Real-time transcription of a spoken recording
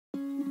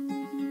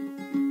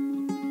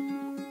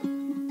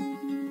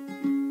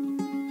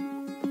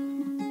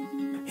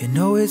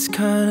know it's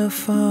kind of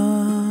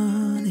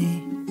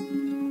funny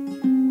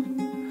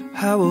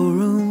how a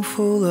room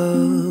full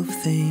of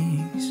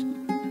things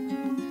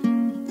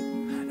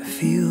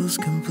feels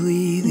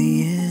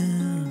completely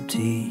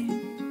empty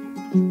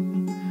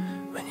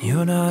when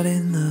you're not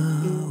in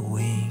the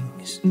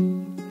wings.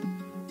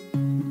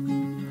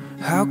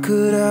 How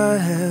could I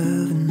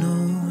have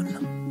known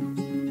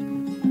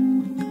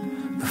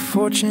the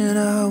fortune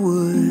I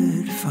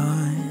would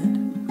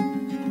find,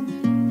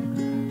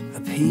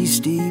 the peace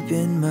deep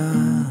in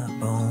my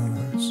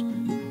bones,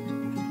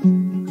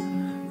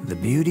 the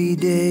beauty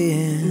day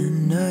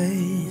and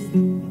night?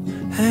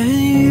 And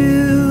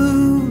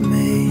you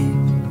make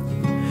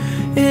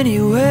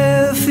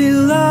anywhere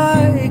feel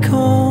like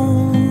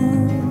home.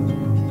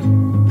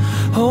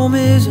 Home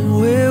isn't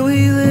where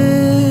we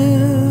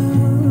live,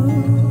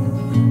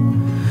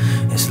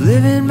 it's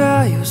living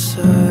by your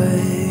side.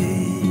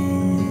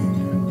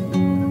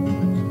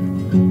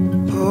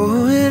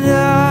 Oh, and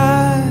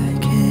I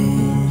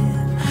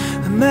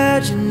can't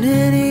imagine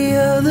any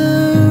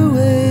other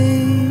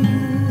way,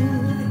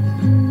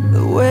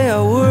 the way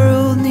our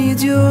world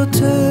needs your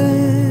touch.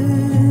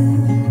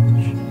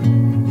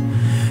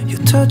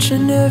 You're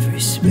touching every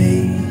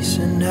space,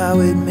 and how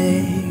it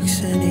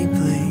makes any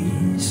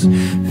place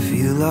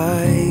feel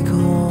like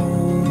home.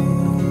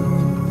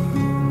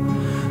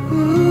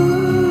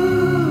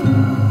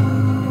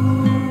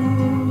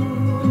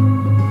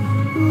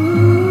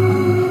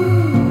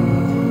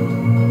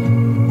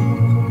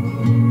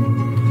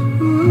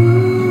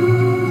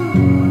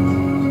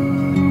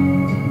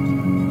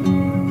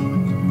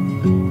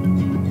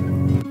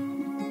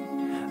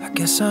 I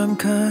guess I'm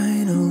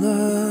kinda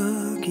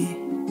lucky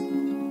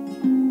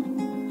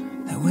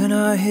that when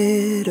I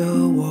hit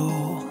a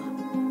wall,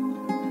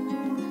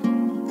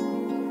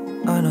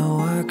 I know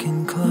I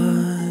can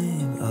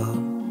climb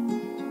up,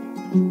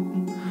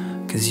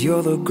 'cause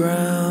you're the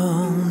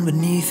ground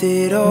beneath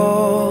it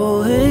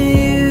all. And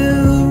you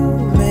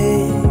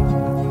make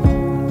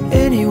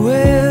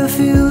anywhere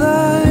feel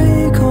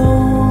like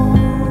home.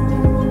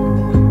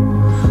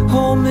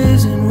 Home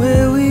isn't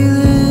where we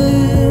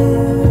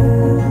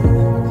live,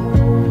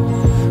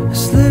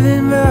 it's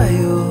living by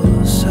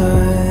your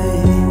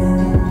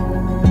side.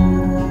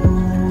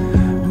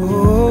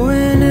 Oh,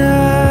 and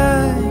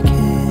I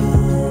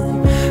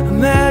can't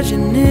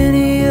imagine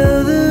any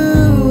other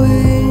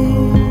way,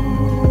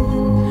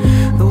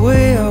 the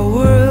way our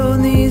world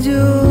needs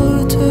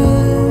your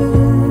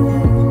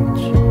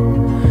touch.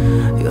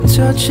 You're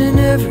touching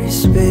every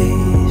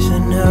space,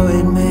 and how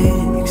it makes